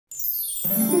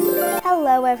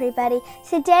Hello everybody.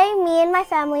 Today me and my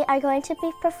family are going to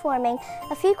be performing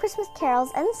a few Christmas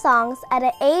carols and songs at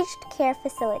an aged care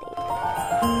facility.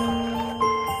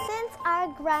 Since our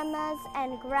grandmas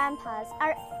and grandpas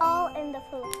are all in the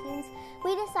Philippines,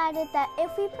 we decided that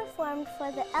if we performed for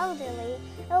the elderly,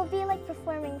 it will be like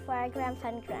performing for our grandpa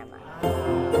and grandma.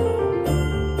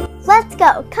 Let's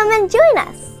go! Come and join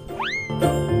us!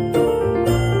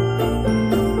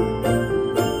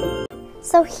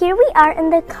 So here we are in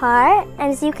the car,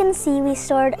 and as you can see, we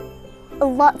stored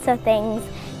lots of things.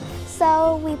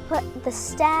 So we put the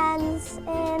stands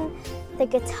in, the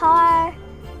guitar,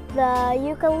 the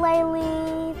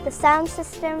ukulele, the sound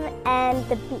system, and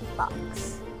the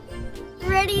beatbox.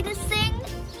 Ready to sing?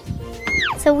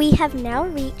 So we have now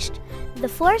reached the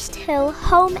Forest Hill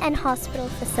Home and Hospital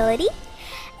Facility,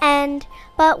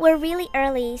 but we're really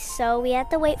early, so we have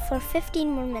to wait for 15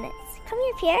 more minutes. Come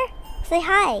here, Pierre. Say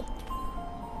hi.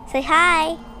 Say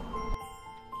hi.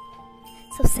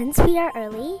 So since we are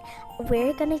early,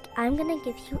 I'm gonna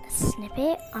give you a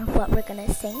snippet on what we're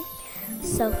gonna sing.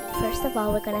 So first of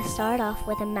all, we're gonna start off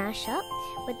with a mashup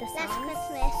with the song Last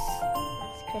Christmas.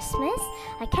 Last Christmas.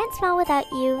 I Can't Smile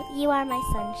Without You. You Are My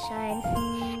Sunshine.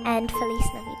 And Feliz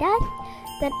Navidad.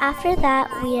 Then after that,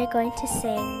 we are going to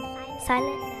sing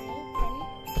Silent Night.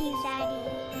 Peace Daddy.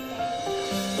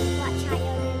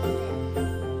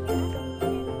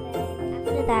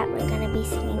 That we're going to be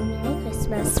singing Merry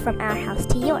Christmas From Our House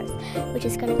to Yours, which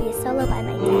is going to be a solo by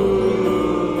my dad.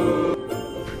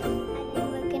 And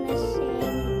then we're going to sing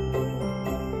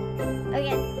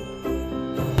again.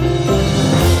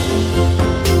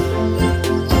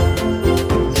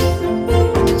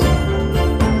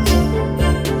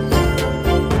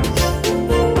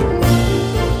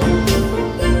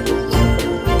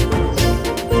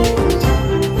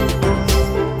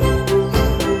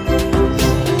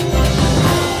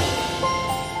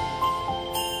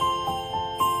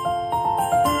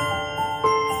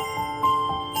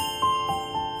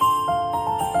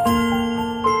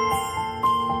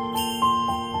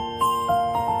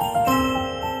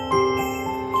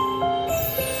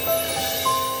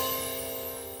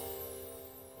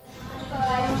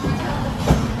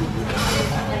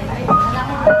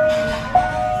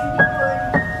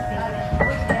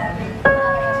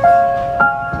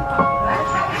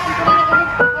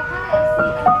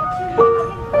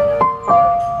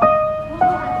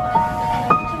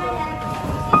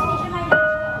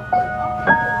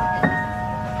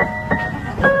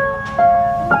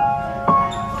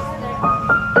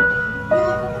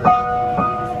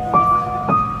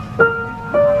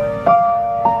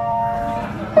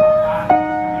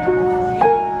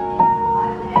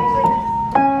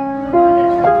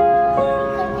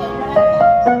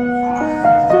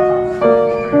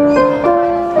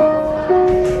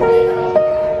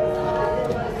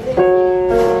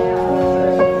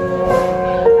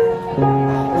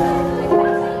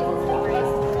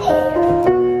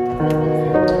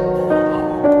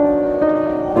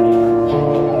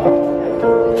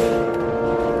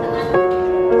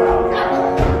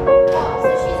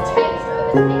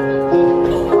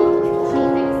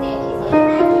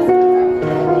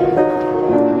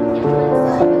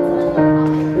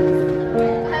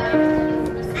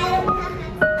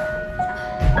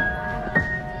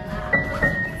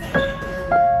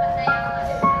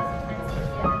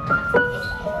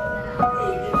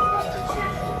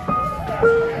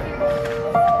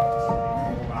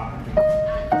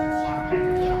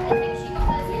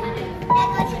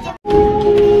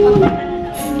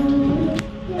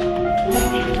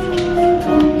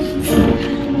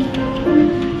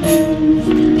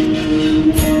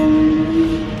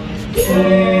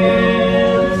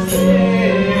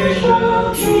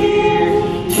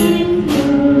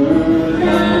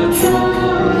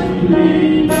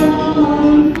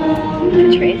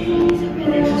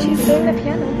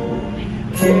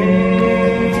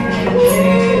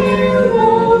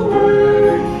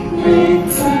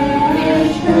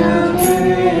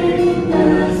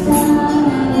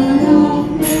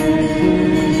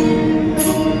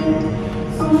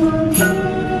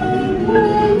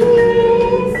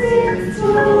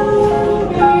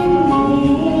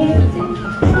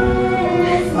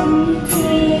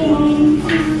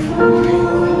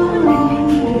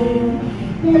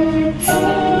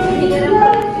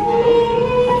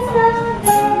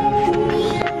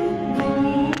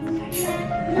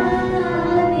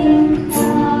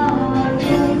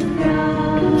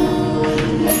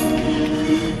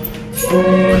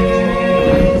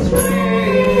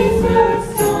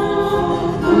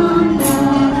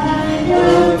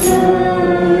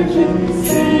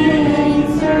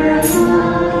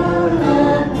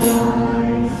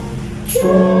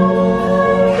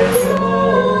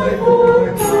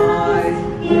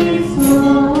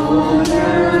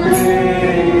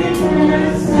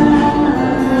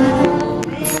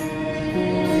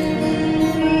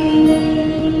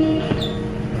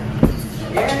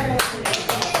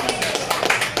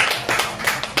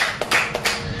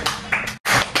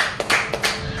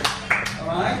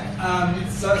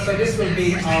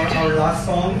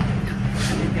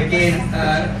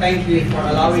 thank you for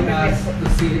allowing us to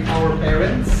see our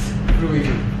parents through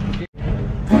you.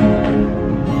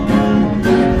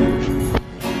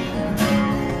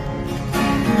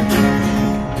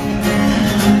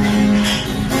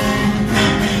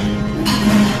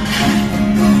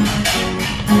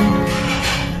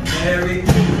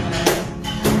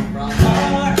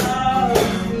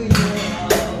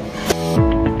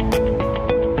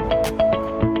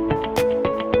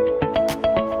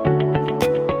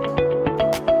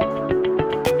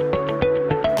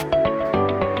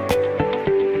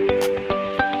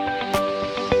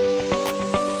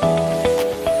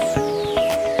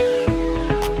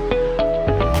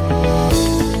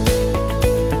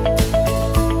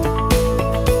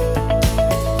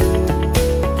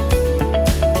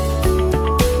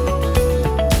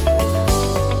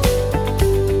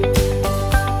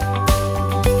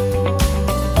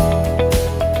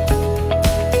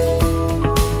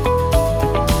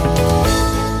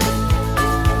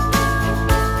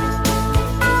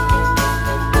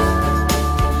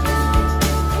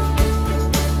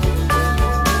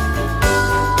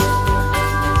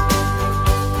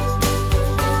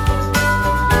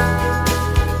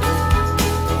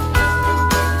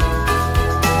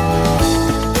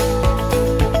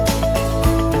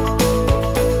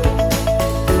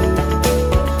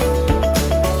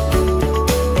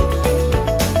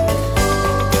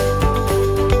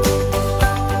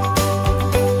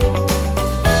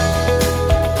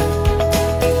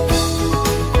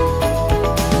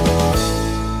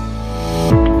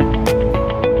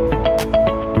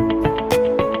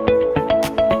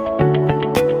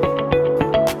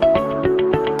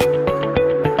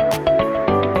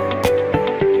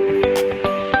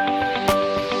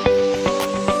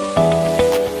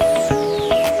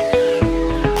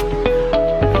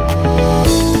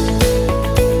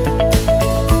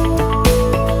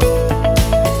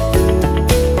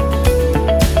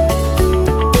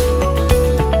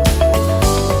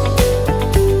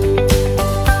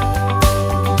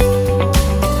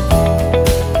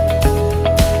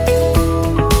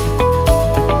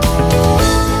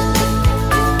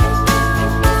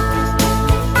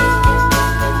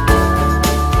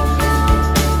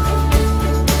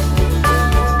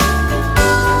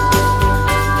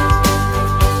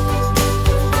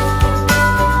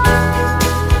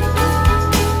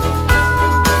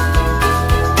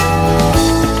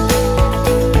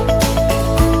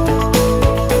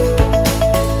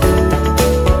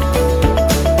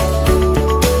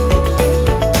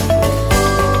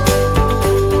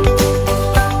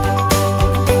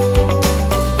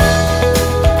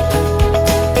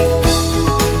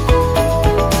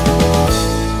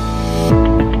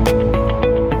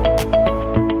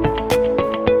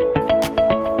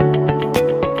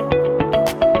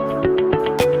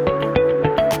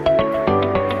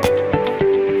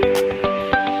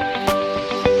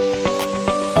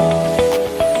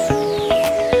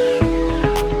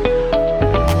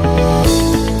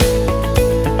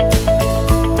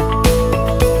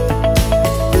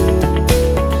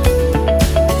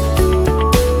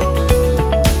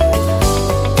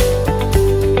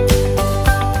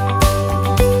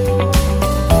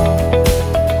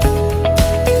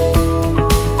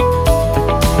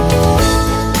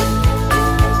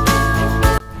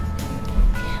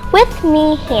 With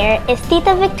me here is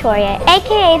Tita Victoria,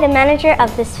 aka the manager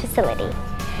of this facility.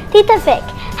 Tita Vic,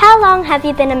 how long have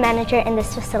you been a manager in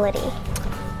this facility?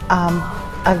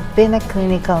 I've been a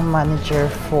clinical manager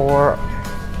for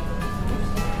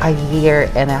a year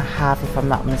and a half, if I'm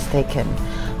not mistaken.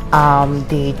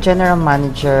 The general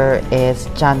manager is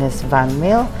Janice Van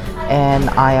Mill, and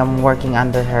I am working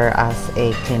under her as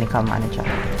a clinical manager.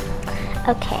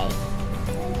 Okay.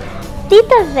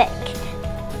 Tita Vic,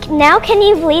 now can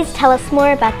you please tell us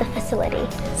more about the facility?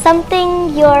 Something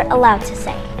you're allowed to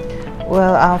say.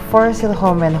 Well, Forest Hill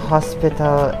Home and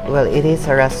Hospital, well, it is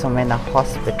a rest home and a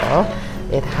hospital.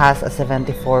 It has a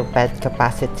 74-bed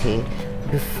capacity.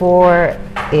 Before,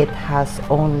 it has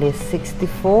only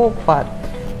 64, but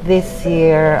this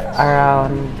year,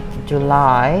 around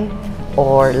July,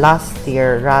 or last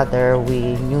year rather,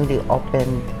 we newly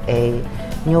opened a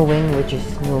new wing, which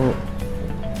is new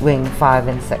wing 5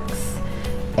 and 6.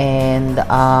 And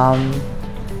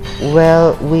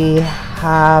well, we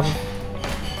have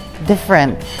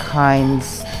different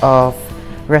kinds of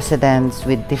residents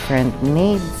with different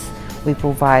needs. We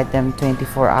provide them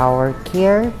 24-hour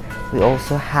care. We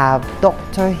also have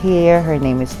doctor here. Her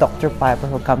name is Dr. Piper,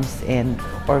 who comes in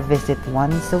or visit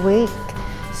once a week.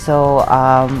 So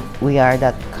we are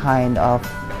that kind of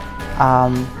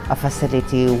a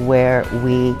facility where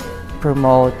we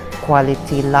promote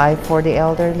quality life for the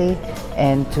elderly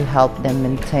and to help them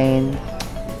maintain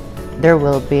their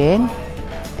well-being,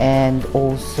 and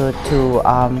also to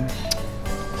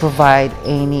provide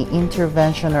any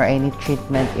intervention or any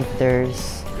treatment if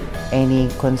there's any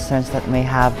concerns that may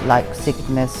have, like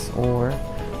sickness or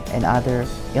and other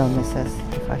illnesses,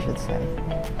 if I should say.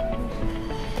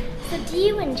 So do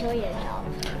you enjoy your job?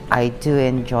 I do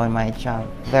enjoy my job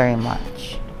very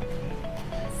much.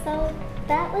 So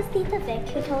that was Tita Vic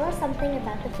who told us something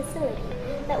about the facility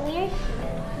that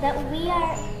we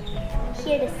are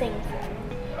here to sing for.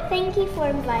 Thank you for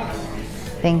inviting us.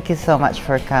 Thank you so much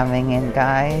for coming in,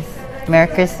 guys. Merry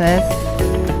Christmas.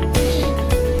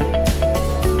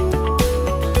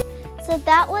 So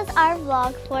that was our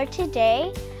vlog for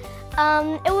today.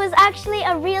 It was actually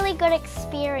a really good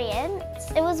experience.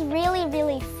 It was really,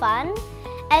 really fun.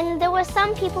 And there were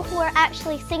some people who were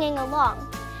actually singing along.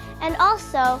 And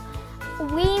also,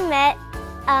 we met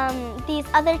these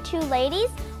other two ladies.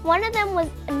 One of them was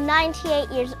 98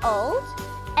 years old.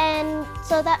 And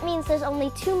so that means there's only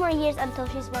 2 more years until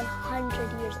she's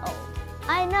 100 years old.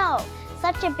 I know,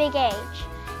 such a big age.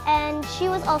 And she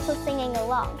was also singing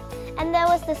along. And there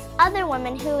was this other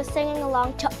woman who was singing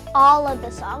along to all of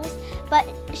the songs, but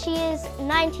she is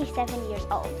 97 years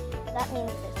old. That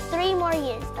means there's 3 more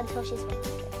years until she's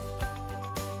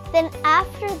 100. Then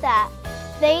after that,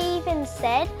 they even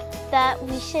said that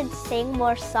we should sing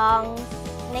more songs.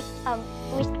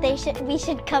 We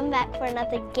should come back for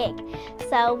another gig.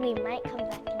 So we might come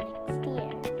back next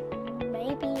year.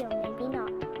 Maybe or maybe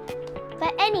not.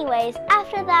 But anyways,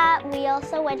 after that, we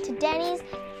also went to Denny's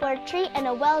for a treat and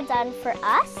a well done for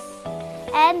us.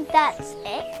 And that's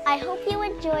it. I hope you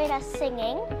enjoyed us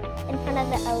singing in front of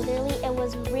the elderly. It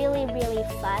was really, really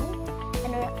fun.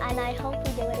 And I hope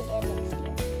we do it again next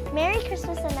year. Merry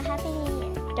Christmas and a Happy New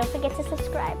Year. Don't forget to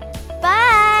subscribe.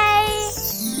 Bye!